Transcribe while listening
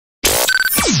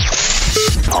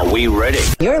Are we ready?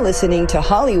 You're listening to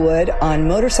Hollywood on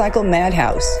Motorcycle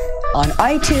Madhouse on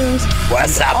iTunes.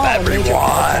 What's up, all everyone? major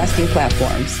podcasting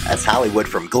platforms. That's Hollywood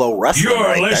from Glow Wrestling. You're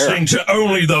right listening there. to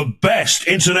only the best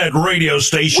internet radio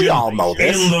station We all know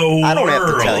this. in the world. I don't have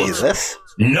to tell you this.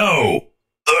 No,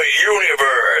 the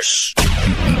universe.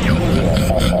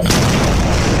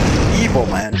 Evil,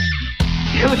 man.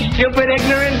 You stupid,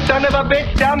 ignorant son of a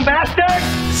bitch, dumb bastard!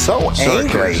 So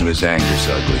angry. Sarcasm is anger's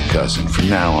ugly cousin. From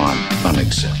now on,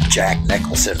 unacceptable. Jack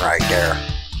Nicholson right there.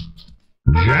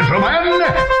 Gentlemen,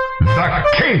 the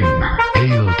king.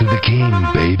 Hail to the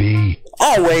king, baby.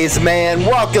 Always, man.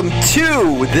 Welcome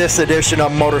to this edition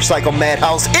of Motorcycle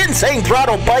Madhouse Insane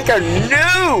Throttle Biker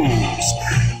News.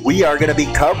 We are going to be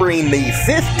covering the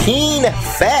 15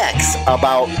 facts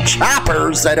about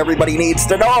choppers that everybody needs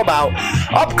to know about.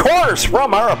 Of course,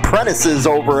 from our apprentices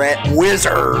over at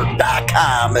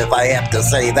Wizard.com, if I have to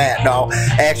say that. No,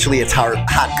 actually, it's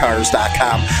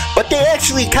hotcars.com. But they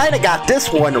actually kind of got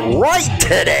this one right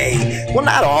today. Well,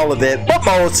 not all of it, but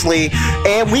mostly.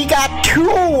 And we got two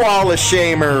Wall of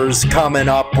Shamers coming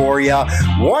up for you.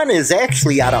 One is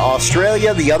actually out of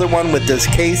Australia. The other one with this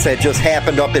case that just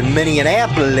happened up in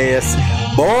Minneapolis.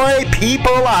 Boy,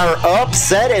 people are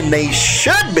upset, and they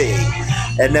should be.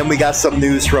 And then we got some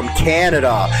news from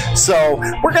Canada. So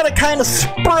we're going to kind of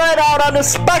spread out on the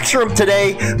spectrum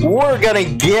today. We're going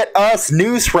to get us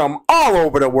news from all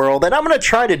over the world. And I'm going to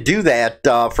try to do that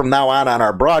from now on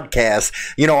our broadcast.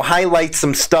 You know, highlight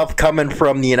some stuff coming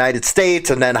from the United States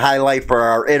and then highlight for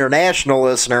our international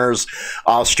listeners,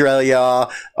 Australia,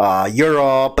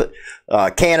 Europe,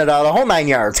 Canada, the whole 9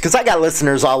 yards, because I got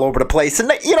listeners all over the place, and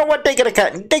they, you know what, they get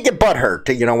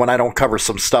butthurt, you know, when I don't cover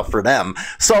some stuff for them.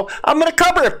 So I'm gonna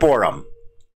cover it for them.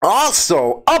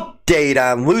 Also, update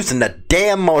on losing the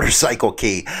damn motorcycle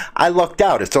key. I lucked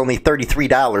out. It's only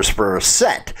 $33 for a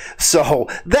set. So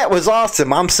that was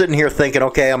awesome. I'm sitting here thinking,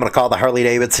 okay, I'm going to call the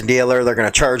Harley-Davidson dealer. They're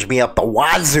going to charge me up the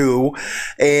wazoo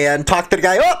and talk to the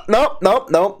guy. Oh, nope.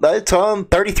 It's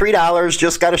 $33.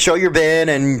 Just got to show your VIN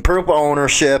and proof of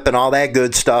ownership and all that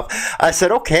good stuff. I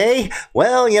said, okay,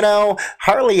 well, you know,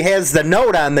 Harley has the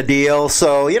note on the deal.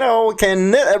 So, you know,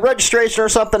 can a registration or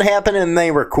something happen? And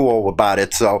they were cool about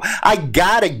it. So I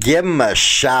gotta give him a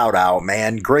shout out,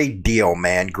 man. Great deal,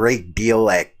 man. Great deal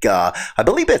at, I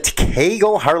believe it's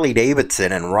Kegel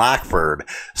Harley-Davidson in Rockford.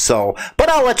 So, but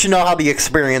I'll let you know how the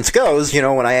experience goes, you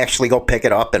know, when I actually go pick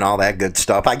it up and all that good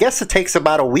stuff. I guess it takes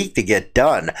about a week to get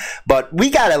done. But we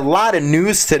got a lot of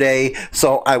news today,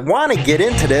 so I want to get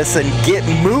into this and get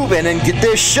moving and get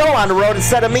this show on the road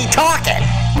instead of me talking.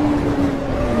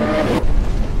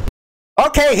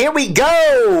 Okay, here we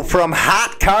go from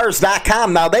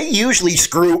hotcars.com. Now, they usually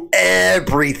screw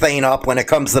everything up when it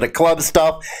comes to the club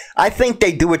stuff. I think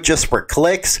they do it just for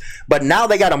clicks, but now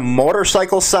they got a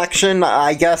motorcycle section,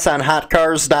 I guess, on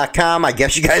hotcars.com. I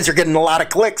guess you guys are getting a lot of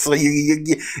clicks, so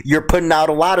you're putting out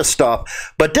a lot of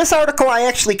stuff. But this article I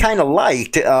actually kind of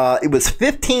liked. It was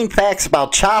 15 facts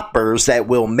about choppers that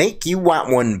will make you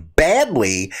want one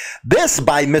badly. This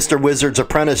by Mr. Wizard's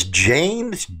apprentice,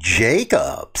 James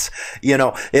Jacobs. You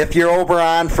know, if you're over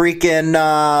on freaking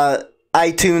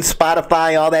iTunes,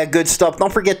 Spotify, all that good stuff,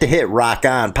 don't forget to hit rock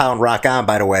on, pound rock on,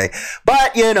 by the way.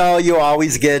 But, you know, you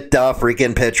always get a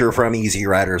freaking picture from Easy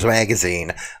Riders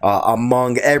magazine.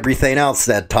 Among everything else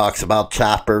that talks about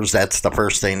choppers, that's the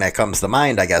first thing that comes to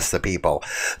mind, I guess, to people.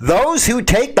 Those who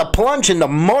take the plunge into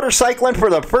motorcycling for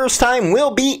the first time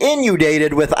will be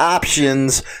inundated with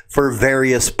options for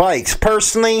various bikes.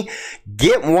 Personally,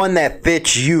 get one that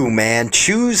fits you, man.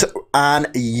 Choose on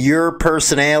your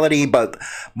personality, but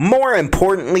more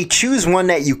importantly, choose one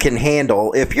that you can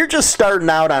handle. If you're just starting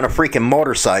out on a freaking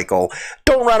motorcycle,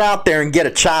 don't run out there and get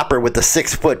a chopper with a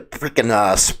 6-foot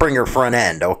freaking Springer front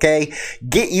end, okay?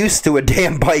 Get used to a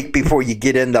damn bike before you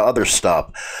get into other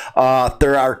stuff.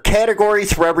 There are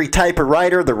categories for every type of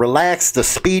rider: the relaxed, the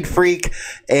speed freak,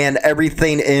 and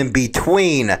everything in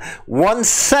between. One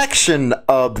section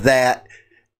of that,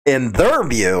 in their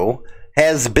view,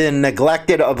 has been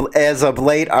neglected as of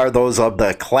late are those of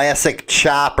the classic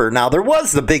chopper. Now, there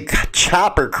was the big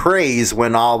chopper craze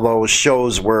when all those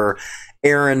shows were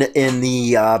airing in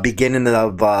the beginning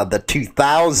of the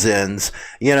 2000s,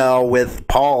 you know, with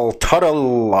Paul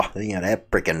Tuttle, you know, that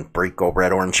freaking freak over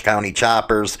at Orange County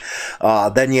Choppers.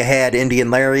 Then you had Indian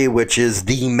Larry, which is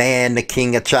the man, the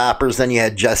king of choppers. Then you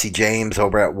had Jesse James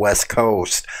over at West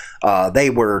Coast.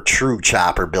 They were true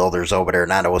chopper builders over there,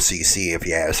 not OCC, if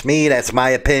you ask me. That's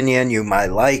my opinion. You might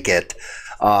like it.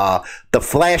 The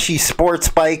flashy sports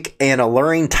bike and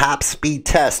alluring top speed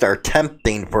test are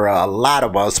tempting for a lot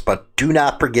of us, but do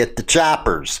not forget the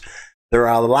choppers. There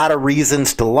are a lot of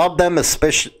reasons to love them,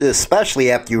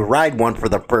 especially after you ride one for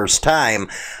the first time.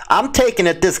 I'm taking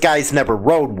it this guy's never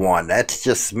rode one. That's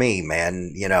just me,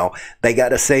 man. You know, they got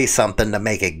to say something to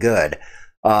make it good.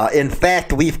 In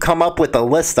fact, we've come up with a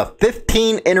list of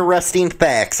 15 interesting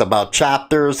facts about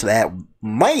choppers that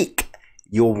make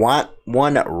you want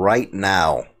one right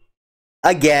now.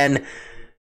 Again,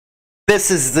 this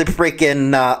is the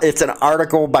freaking, it's an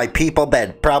article by people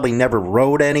that probably never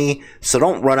rode any, so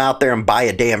don't run out there and buy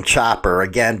a damn chopper.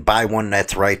 Again, buy one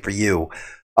that's right for you.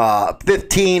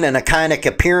 15, an iconic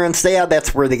appearance. Yeah,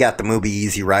 that's where they got the movie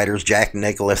Easy Riders, Jack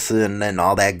Nicholson and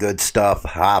all that good stuff,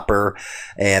 Hopper,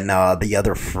 and the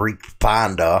other freak,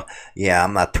 Fonda. Yeah,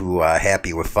 I'm not too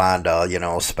happy with Fonda, you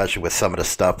know, especially with some of the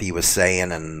stuff he was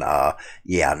saying, and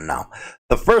yeah, no.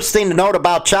 The first thing to note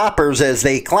about choppers, as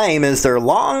they claim, is their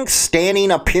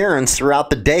long-standing appearance throughout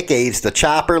the decades. The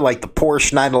chopper, like the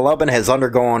Porsche 911, has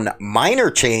undergone minor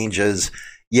changes,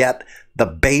 yet the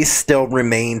base still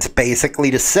remains basically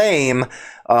the same.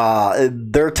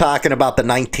 They're talking about the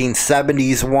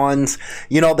 1970s ones.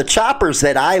 You know, the choppers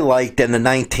that I liked in the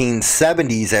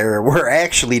 1970s era were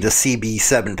actually the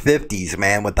CB750s,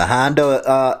 man, with the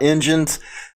Honda engines.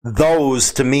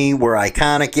 Those, to me, were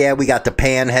iconic. Yeah, we got the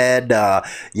panhead,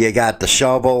 you got the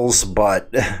shovels,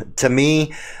 but to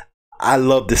me, I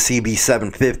love the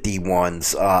CB750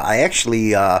 ones. I actually,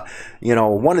 you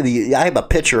know, I have a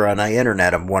picture on the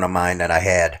internet of one of mine that I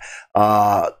had.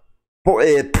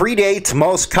 It predates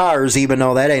most cars, even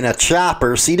though that ain't a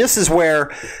chopper. See, this is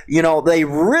where, you know, they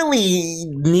really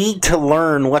need to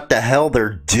learn what the hell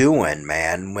they're doing,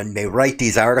 man. When they write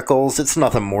these articles, it's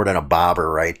nothing more than a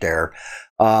bobber right there.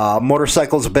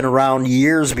 Motorcycles have been around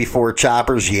years before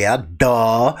choppers. Yeah,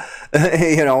 duh.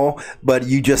 You know, but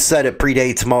you just said it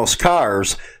predates most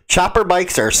cars. Chopper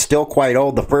bikes are still quite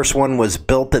old. The first one was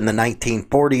built in the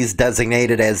 1940s,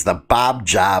 designated as the Bob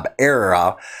Job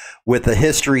era. With a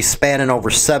history spanning over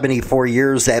 74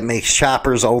 years, that makes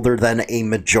choppers older than a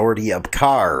majority of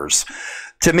cars.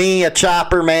 To me, a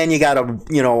chopper, man, you got a,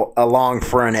 you know, a long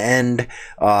front end,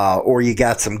 or you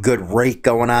got some good rake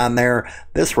going on there.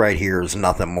 This right here is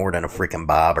nothing more than a freaking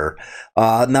bobber.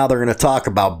 Now they're going to talk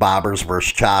about bobbers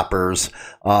versus choppers.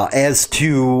 As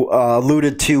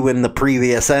alluded to in the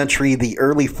previous entry, the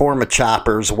early form of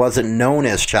choppers wasn't known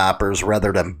as choppers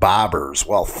rather than bobbers.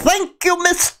 Well, thank you,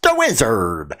 Mr.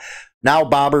 Wizard. Now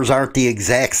bobbers aren't the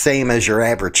exact same as your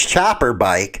average chopper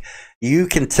bike. You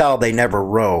can tell they never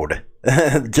rode.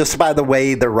 Just by the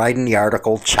way they're writing the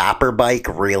article, chopper bike,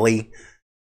 really?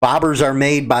 Bobbers are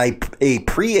made by a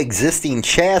pre-existing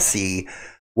chassis,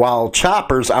 while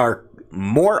choppers are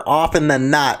more often than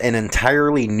not an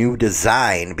entirely new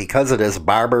design. Because of this,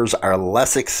 bobbers are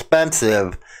less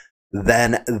expensive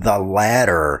than the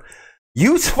latter.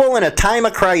 Useful in a time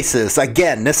of crisis.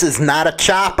 Again, this is not a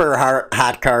chopper,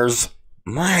 hot cars.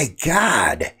 My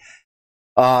God.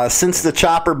 Since the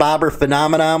chopper bobber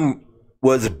phenomenon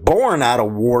was born out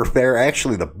of warfare.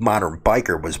 Actually, the modern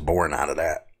biker was born out of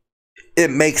that.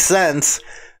 It makes sense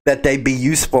that they'd be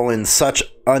useful in such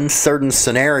uncertain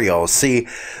scenarios. See,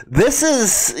 this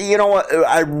is, you know what,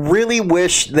 I really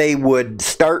wish they would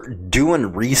start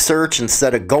doing research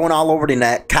instead of going all over the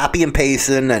net, copy and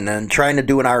pasting, and then trying to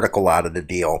do an article out of the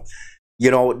deal.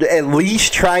 You know, at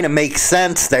least try to make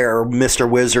sense there, Mr.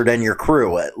 Wizard and your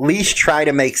crew. At least try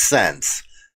to make sense.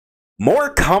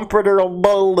 More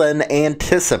comfortable than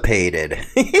anticipated.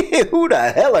 Who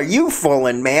the hell are you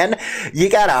fooling, man? You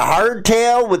got a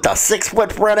hardtail with a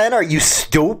 6-foot front end? Are you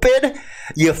stupid?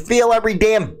 You feel every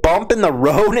damn bump in the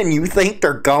road and you think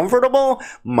they're comfortable?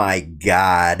 My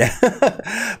God.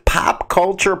 Pop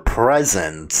culture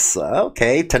presence.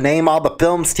 Okay, to name all the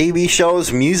films, TV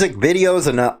shows, music videos,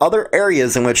 and other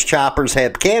areas in which choppers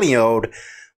have cameoed,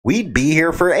 we'd be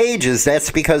here for ages. That's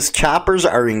because choppers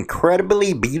are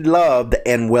incredibly beloved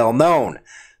and well known.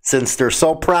 Since they're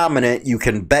so prominent, you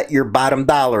can bet your bottom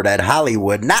dollar that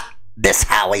Hollywood, not this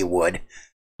Hollywood,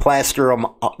 plaster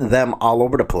them all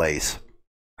over the place.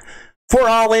 For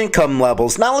all income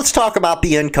levels. Now let's talk about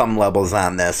the income levels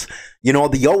on this. You know,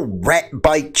 the old rat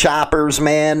bike choppers,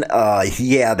 man.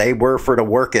 Yeah, they were for the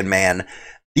working man.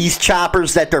 These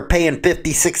choppers that they're paying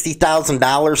 $50,000,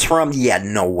 $60,000 from, yeah,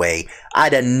 no way.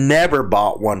 I'd have never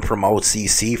bought one from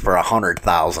OCC for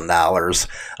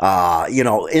 $100,000. You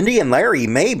know, Indian Larry,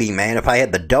 maybe, man. If I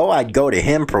had the dough, I'd go to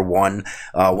him for one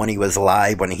when he was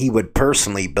alive, when he would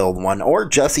personally build one. Or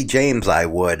Jesse James, I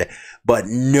would. But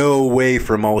no way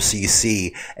from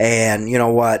OCC. And you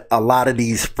know what? A lot of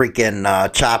these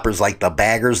freaking choppers, like the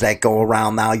baggers that go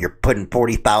around now, you're putting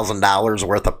 $40,000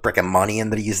 worth of freaking money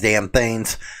into these damn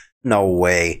things. No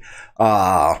way.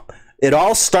 it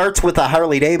all starts with a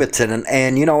Harley-Davidson,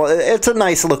 and you know, it's a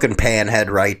nice looking panhead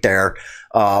right there.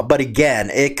 But again,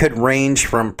 it could range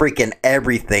from freaking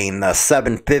everything. The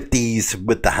 750s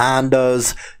with the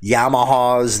Hondas,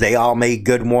 Yamahas, they all made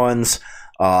good ones.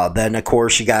 Then, of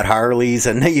course, you got Harleys,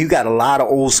 and you got a lot of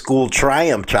old school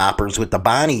Triumph choppers with the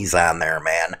Bonnies on there,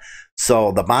 man.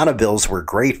 So the Bonnevilles were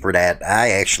great for that. I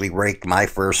actually raked my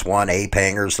first one, ape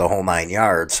hangers, the whole 9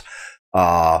 yards.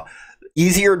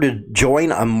 Easier to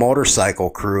join a motorcycle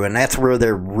crew, and that's where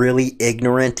they're really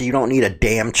ignorant. You don't need a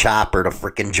damn chopper to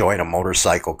freaking join a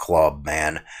motorcycle club,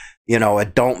 man. You know,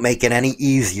 it don't make it any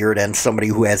easier than somebody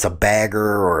who has a bagger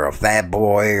or a fat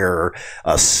boy or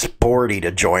a sporty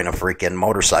to join a freaking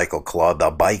motorcycle club.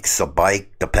 A bike's a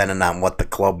bike, depending on what the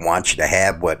club wants you to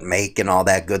have, what make, and all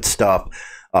that good stuff.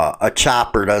 A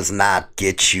chopper does not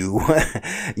get you,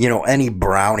 you know, any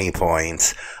brownie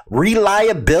points.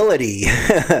 Reliability.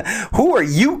 Who are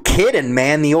you kidding,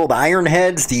 man? The old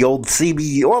Ironheads, the old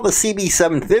CB, well, the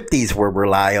CB750s were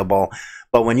reliable.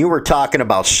 But when you were talking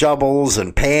about shovels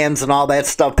and pans and all that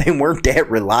stuff, they weren't that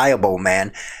reliable,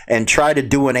 man. And try to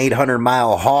do an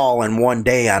 800-mile haul in one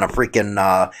day on a freaking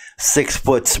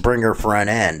 6-foot Springer front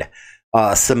end.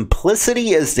 Simplicity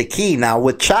is the key. Now,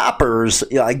 with choppers,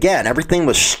 again, everything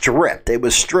was stripped. It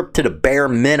was stripped to the bare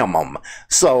minimum.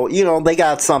 So, you know, they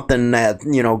got something that,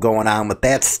 you know, going on with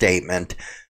that statement.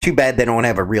 Too bad they don't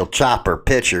have a real chopper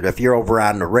pictured. If you're over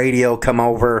on the radio, come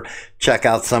over, check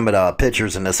out some of the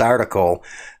pictures in this article.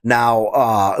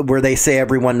 Now, where they say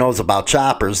everyone knows about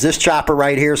choppers. This chopper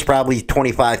right here is probably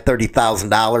 $25,000,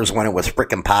 $30,000 when it was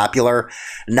freaking popular.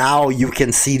 Now you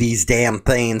can see these damn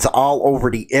things all over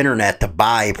the internet to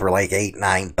buy for like $8,000,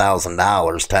 $9,000,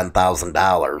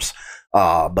 $10,000.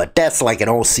 But that's like an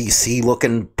OCC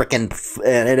looking freaking,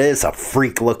 and it is a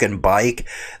freak looking bike.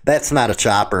 That's not a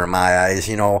chopper in my eyes,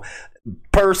 you know.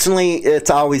 Personally, it's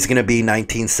always going to be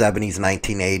 1970s,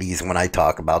 1980s when I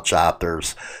talk about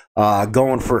choppers.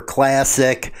 Going for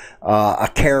classic, a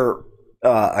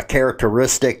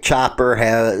characteristic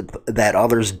chopper that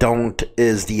others don't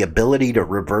is the ability to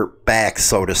revert back,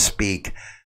 so to speak.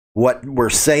 What we're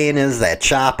saying is that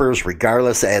choppers,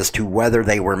 regardless as to whether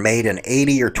they were made in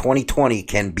 80 or 2020,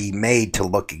 can be made to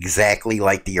look exactly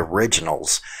like the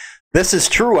originals. This is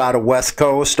true out of West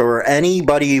Coast or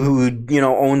anybody who, you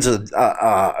know, owns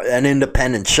an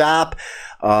independent shop.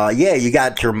 Yeah, you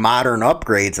got your modern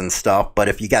upgrades and stuff, but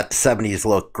if you got the 70s,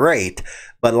 look great.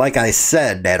 But like I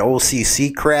said, that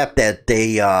OCC crap that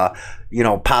they, you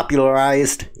know,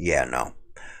 popularized, yeah, no.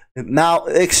 Now,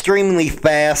 extremely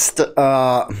fast,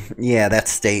 yeah, that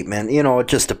statement, you know, it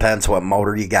just depends what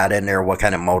motor you got in there, what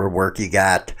kind of motor work you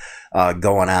got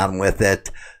going on with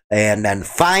it. And then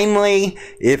finally,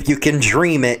 if you can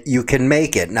dream it, you can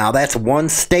make it. Now, that's one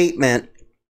statement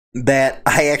that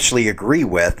I actually agree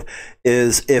with,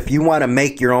 is if you want to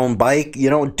make your own bike, you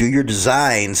don't do your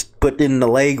designs, put in the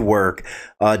legwork,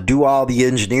 do all the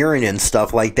engineering and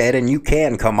stuff like that, and you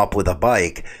can come up with a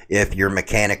bike if you're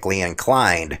mechanically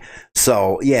inclined.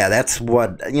 So yeah, that's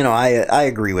what, you know, I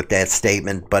agree with that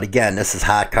statement. But again, this is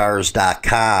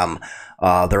hotcars.com.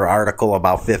 Their article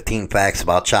about 15 facts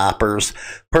about choppers.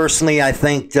 Personally, I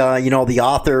think, you know, the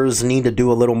authors need to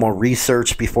do a little more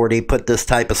research before they put this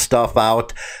type of stuff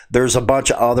out. There's a bunch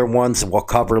of other ones we'll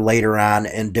cover later on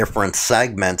in different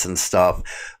segments and stuff.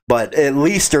 But at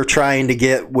least they're trying to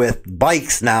get with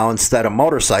bikes now instead of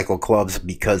motorcycle clubs,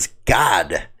 because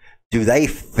God, do they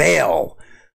fail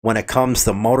when it comes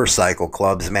to motorcycle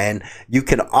clubs, man. You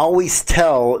can always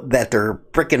tell that they're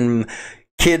freaking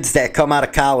kids that come out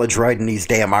of college writing these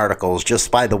damn articles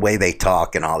just by the way they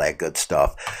talk and all that good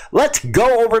stuff. Let's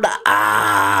go over to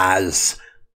Oz.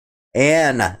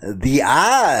 And the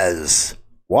Oz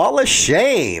wall of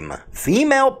shame.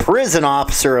 Female prison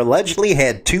officer allegedly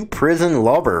had 2 prison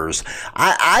lovers.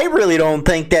 I really don't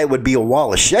think that would be a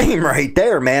wall of shame right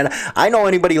there, man. I know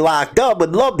anybody locked up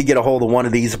would love to get a hold of one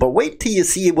of these, but wait till you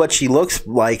see what she looks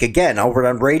like. Again, over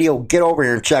on radio, get over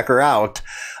here and check her out.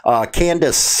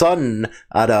 Candace Sutton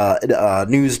at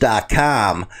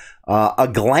news.com. A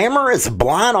glamorous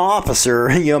blonde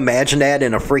officer, you imagine that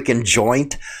in a freaking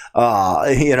joint.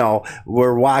 You know,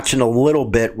 we're watching a little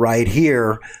bit right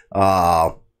here.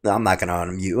 I'm not going to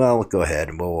unmute. Well, go ahead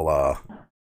and we'll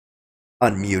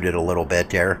unmute it a little bit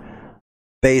there.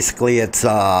 Basically, it's,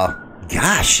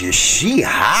 gosh, is she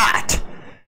hot?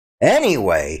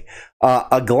 Anyway,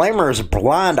 a glamorous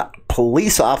blonde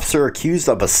police officer accused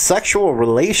of a sexual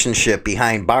relationship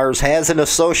behind bars has an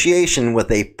association with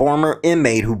a former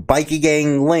inmate who bikie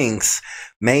gang links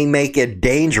may make it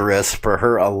dangerous for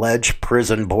her alleged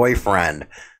prison boyfriend.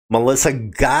 Melissa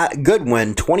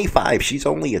Goodwin, 25, she's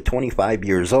only 25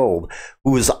 years old,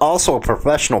 who is also a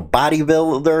professional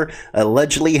bodybuilder,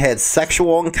 allegedly had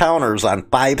sexual encounters on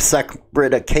 5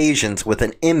 separate occasions with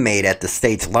an inmate at the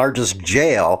state's largest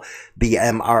jail, the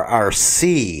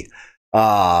MRRC.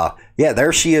 Yeah,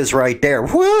 there she is right there.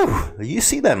 Woo! You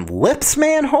see them lips,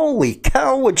 man? Holy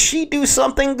cow, would she do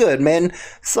something good, man?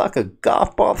 Suck a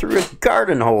golf ball through his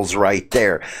garden hose right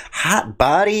there. Hot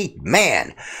body,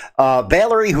 man.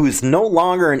 Valerie, who's no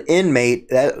longer an inmate,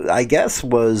 that I guess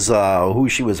was who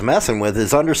she was messing with,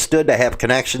 is understood to have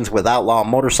connections with outlaw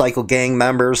motorcycle gang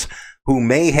members who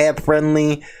may have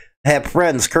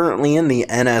friends currently in the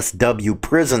NSW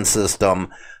prison system.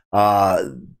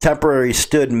 Temporarily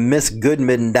stood Miss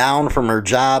Goodman down from her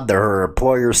job to her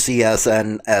employer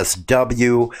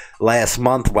CSNSW last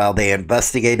month while they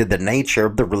investigated the nature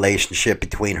of the relationship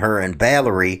between her and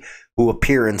Valerie, who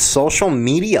appear in social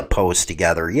media posts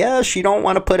together. Yeah, she don't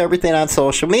want to put everything on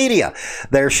social media.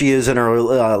 There she is in her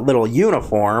little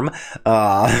uniform.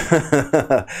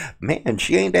 Man,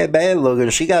 she ain't that bad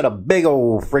looking. She got a big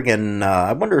old friggin'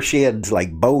 I wonder if she had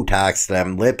like Botox to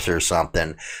them lips or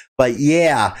something. But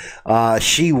yeah,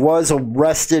 she was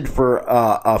arrested for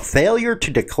a failure to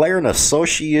declare an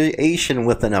association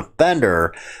with an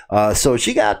offender. So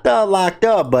she got locked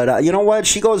up. But you know what?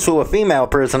 She goes to a female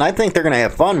prison. I think they're going to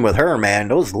have fun with her, man.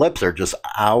 Those lips are just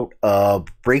out of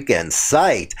freaking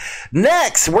sight.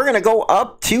 Next, we're going to go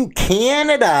up to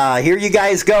Canada. Here you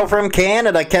guys go from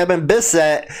Canada. Kevin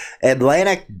Bissett,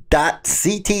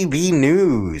 Atlantic.CTV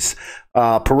News.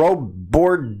 Parole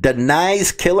board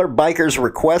denies killer biker's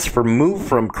request for move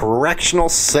from correctional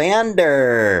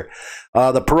center.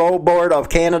 The Parole Board of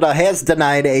Canada has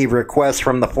denied a request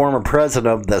from the former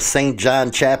president of the St. John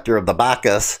chapter of the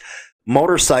Bacchus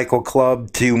Motorcycle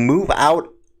Club to move out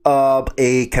of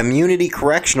a community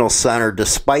correctional center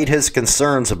despite his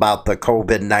concerns about the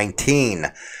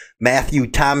COVID-19.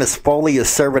 Matthew Thomas Foley is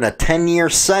serving a 10-year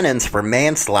sentence for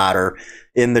manslaughter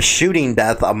in the shooting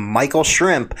death of Michael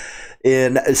Shrimp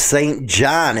in St.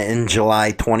 John in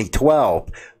July 2012.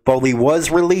 Foley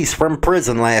was released from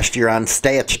prison last year on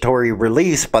statutory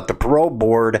release, but the parole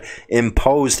board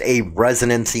imposed a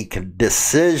residency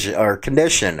decision or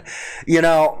condition. You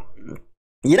know,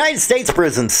 United States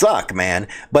prisons suck, man,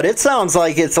 but it sounds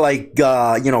like it's like,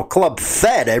 Club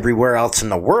Fed everywhere else in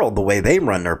the world, the way they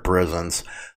run their prisons.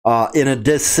 In a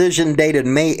decision dated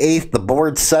May 8th, the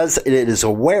board says it is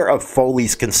aware of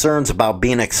Foley's concerns about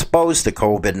being exposed to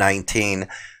COVID-19,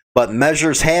 but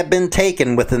measures have been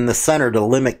taken within the center to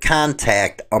limit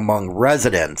contact among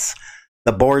residents.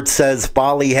 The board says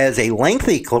Foley has a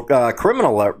lengthy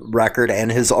criminal record,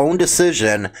 and his own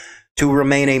decision to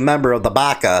remain a member of the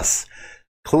Bacchus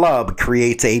Club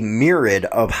creates a myriad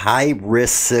of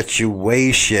high-risk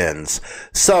situations.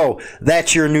 So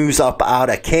that's your news up out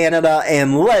of Canada,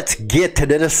 and let's get to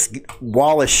this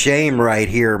wall of shame right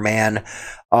here, man.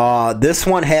 This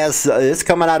one it's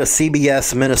coming out of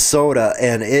CBS Minnesota,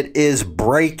 and it is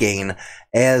breaking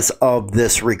as of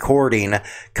this recording.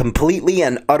 Completely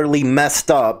and utterly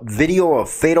messed up. Video of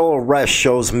fatal arrest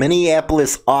shows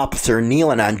Minneapolis officer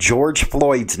kneeling on George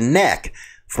Floyd's neck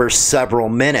for several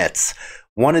minutes.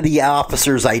 One of the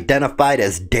officers identified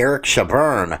as Derek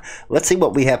Chauvin. Let's see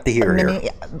what we have to hear here.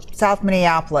 South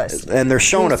Minneapolis. And they're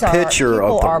showing a picture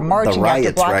of the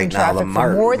riots right now, the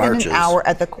for more than marches. An hour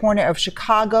at the corner of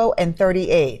Chicago and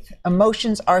 38th.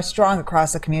 Emotions are strong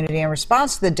across the community in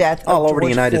response to the death all of over George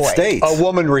the United Floyd. States. A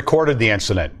woman recorded the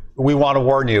incident. We want to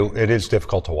warn you, it is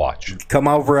difficult to watch. Come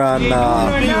over on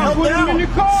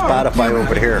Spotify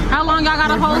over here. How long y'all got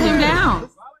to hold him down?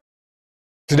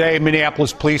 Today,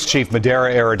 Minneapolis Police Chief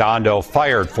Madera Arredondo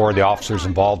fired 4 of the officers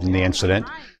involved in the incident.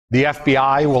 The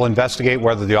FBI will investigate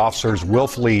whether the officers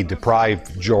willfully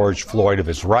deprived George Floyd of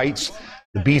his rights.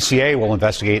 The BCA will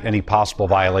investigate any possible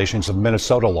violations of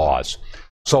Minnesota laws.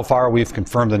 So far, we've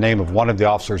confirmed the name of one of the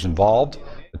officers involved.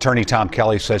 Attorney Tom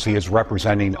Kelly says he is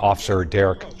representing Officer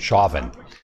Derek Chauvin.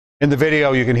 In the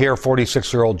video, you can hear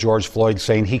 46-year-old George Floyd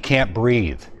saying he can't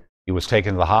breathe. He was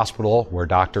taken to the hospital where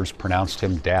doctors pronounced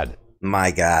him dead.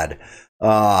 My God.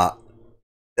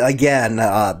 Again,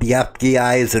 the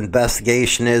FBI's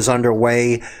investigation is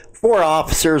underway. 4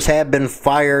 officers have been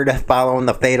fired following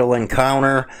the fatal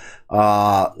encounter.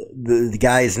 The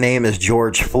guy's name is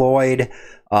George Floyd.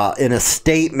 In a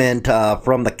statement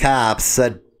from the cops,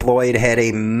 said Floyd had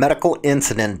a medical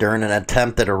incident during an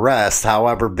attempted arrest.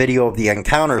 However, video of the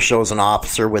encounter shows an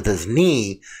officer with his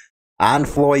knee on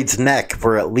Floyd's neck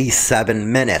for at least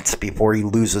 7 minutes before he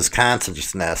loses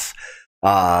consciousness.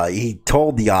 He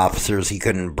told the officers he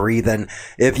couldn't breathe. And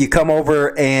if you come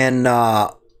over and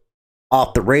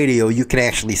off the radio, you can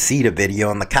actually see the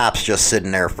video, and the cop's just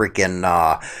sitting there freaking,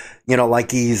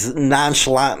 like he's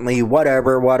nonchalantly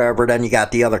whatever. Then you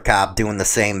got the other cop doing the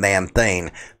same damn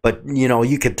thing. But,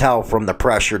 you could tell from the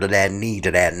pressure to that knee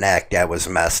to that neck that was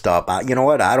messed up. You know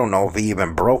what? I don't know if he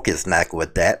even broke his neck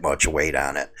with that much weight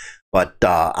on it. But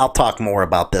I'll talk more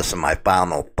about this in my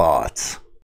final thoughts.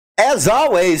 As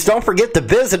always, don't forget to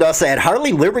visit us at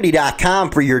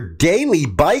HarleyLiberty.com for your daily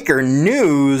biker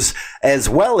news, as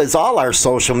well as all our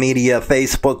social media,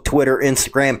 Facebook, Twitter,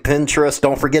 Instagram, Pinterest.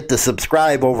 Don't forget to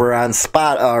subscribe over on you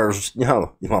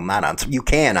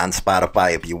can on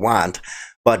Spotify if you want,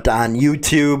 but on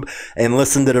YouTube, and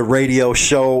listen to the radio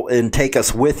show and take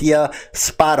us with you.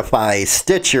 Spotify,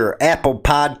 Stitcher, Apple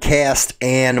Podcast,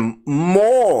 and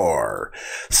more.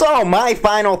 So my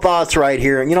final thoughts right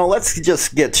here. Let's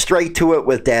just get straight to it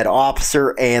with that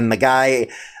officer and the guy.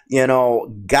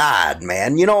 God,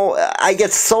 man, I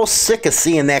get so sick of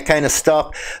seeing that kind of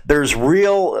stuff. There's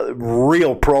real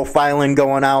profiling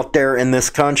going out there in this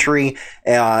country.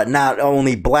 Not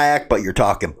only black, but you're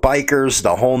talking bikers,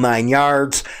 the whole 9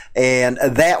 yards. And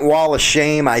that wall of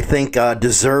shame, I think,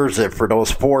 deserves it for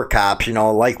those 4 cops.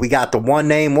 Like we got the one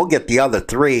name, we'll get the other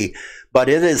 3. But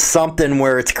it is something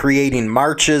where it's creating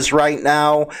marches right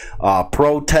now,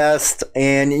 protests,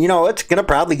 and, it's going to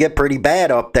probably get pretty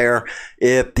bad up there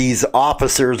if these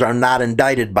officers are not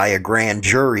indicted by a grand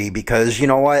jury, because you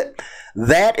know what?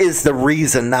 That is the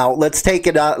reason. Now, let's take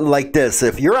it out like this.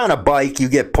 If you're on a bike, you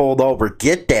get pulled over,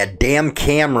 get that damn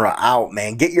camera out,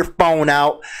 man. Get your phone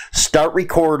out, start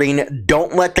recording.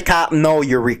 Don't let the cop know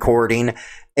you're recording,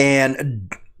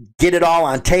 and get it all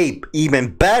on tape.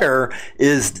 Even better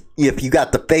is if you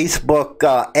got the Facebook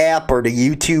app or the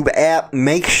YouTube app,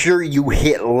 make sure you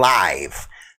hit live.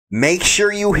 Make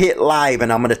sure you hit live,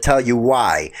 and I'm going to tell you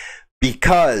why.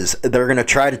 Because they're going to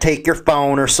try to take your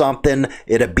phone or something.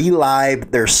 It'll be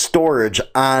live. There's storage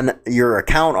on your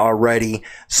account already,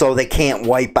 so they can't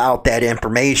wipe out that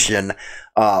information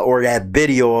or that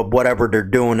video of whatever they're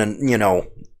doing, and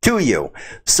to you.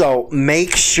 So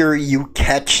make sure you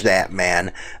catch that,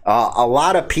 man. A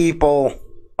lot of people,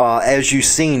 as you've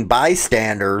seen,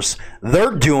 bystanders,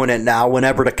 they're doing it now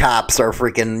whenever the cops are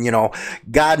freaking,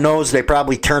 God knows they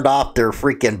probably turned off their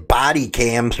freaking body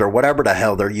cams or whatever the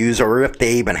hell they're using, or if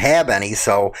they even have any.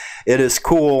 So it is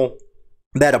cool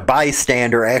that a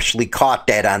bystander actually caught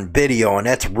that on video, and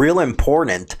that's real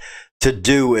important to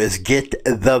do, is get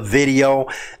the video.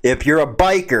 If you're a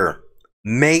biker,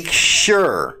 make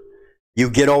sure you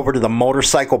get over to the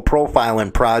Motorcycle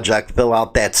Profiling Project, fill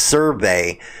out that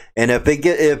survey, and if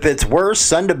it's worse,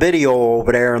 send a video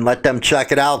over there and let them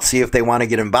check it out, see if they want to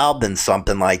get involved in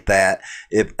something like that,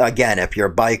 if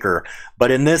you're a biker.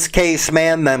 But in this case,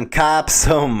 man, them cops,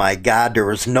 oh my God, there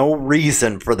was no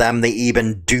reason for them to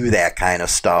even do that kind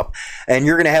of stuff. And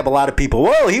you're going to have a lot of people,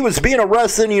 well, he was being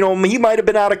arrested, he might have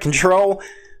been out of control.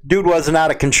 Dude wasn't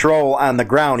out of control on the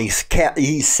ground. He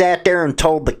sat there and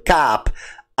told the cop,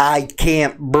 I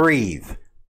can't breathe.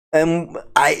 And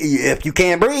if you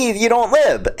can't breathe, you don't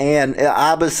live. And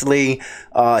obviously,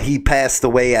 he passed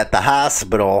away at the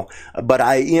hospital. But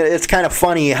it's kind of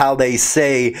funny how they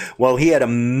say, well, he had a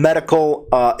medical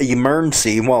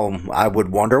emergency. Well, I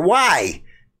would wonder why.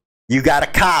 You got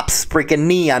a cop's freaking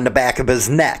knee on the back of his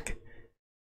neck.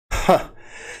 Huh.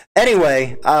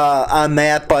 Anyway, on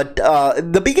that, but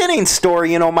the beginning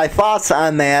story, my thoughts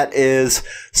on that is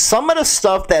some of the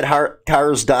stuff that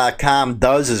Cars.com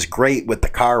does is great with the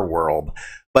car world.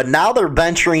 But now they're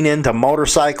venturing into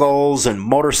motorcycles and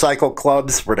motorcycle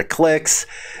clubs for the clicks.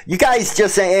 You guys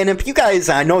and if you guys,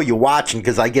 I know you're watching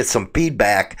because I get some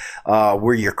feedback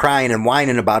where you're crying and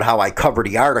whining about how I cover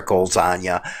the articles on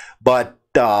you. But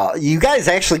you guys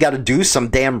actually got to do some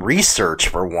damn research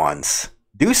for once.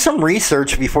 Do some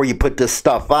research before you put this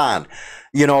stuff on.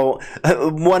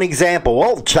 One example,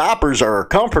 well, choppers are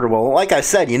comfortable. Like I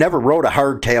said, you never rode a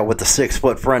hardtail with a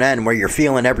 6-foot front end where you're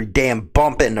feeling every damn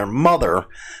bump in their mother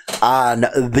on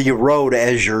the road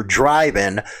as you're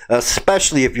driving,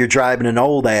 especially if you're driving an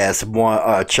old-ass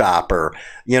chopper.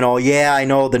 Yeah, I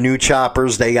know the new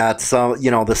choppers, they got some,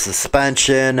 the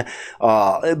suspension,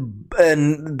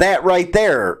 and that right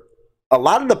there. A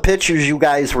lot of the pictures you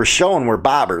guys were showing were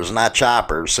bobbers, not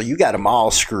choppers, so you got them all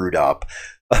screwed up.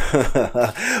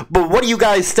 But what do you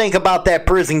guys think about that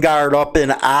prison guard up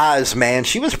in Oz, man?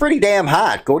 She was pretty damn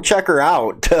hot. Go check her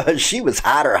out. She was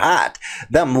hot.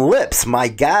 Them lips, my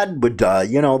God, would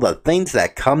the things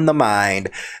that come to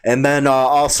mind. And then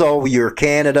also your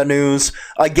Canada news.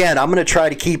 Again, I'm going to try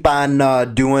to keep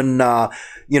on doing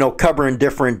covering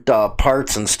different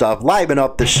parts and stuff, liven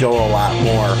up the show a lot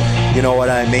more, you know what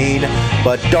I mean?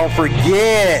 But don't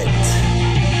forget,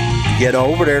 Get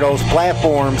over there, those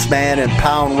platforms, man, and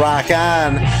pound rock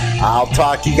on. I'll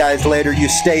talk to you guys later. You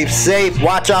stay safe.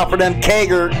 Watch out for them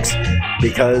keggers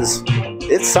because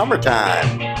it's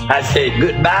summertime. I say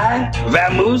goodbye,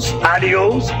 vamoose,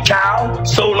 adios, ciao,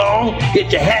 so long,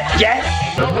 get your hat jack.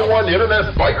 #1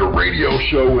 Internet Biker Radio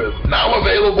Show is now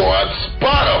available on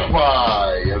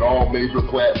Spotify and all major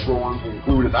platforms,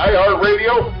 including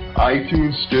iHeartRadio,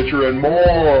 iTunes, Stitcher, and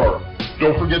more.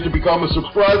 Don't forget to become a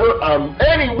subscriber on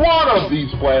any one of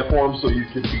these platforms so you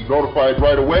can be notified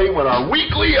right away when our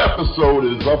weekly episode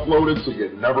is uploaded so you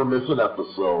never miss an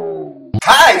episode.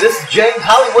 Hi, this is James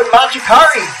Hollywood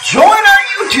Machikari. Join our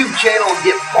YouTube channel and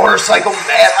get Motorcycle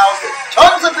Madhouse and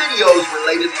tons of videos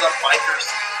related to the bikers.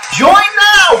 Join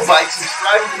now by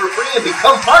subscribing for free and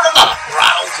become part of the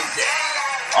Throttle today.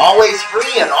 Always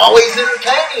free and always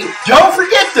entertaining. Don't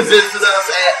forget to visit us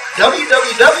at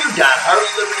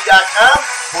www.harleyliberty.com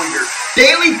for your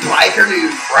daily biker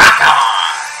news. Rock on!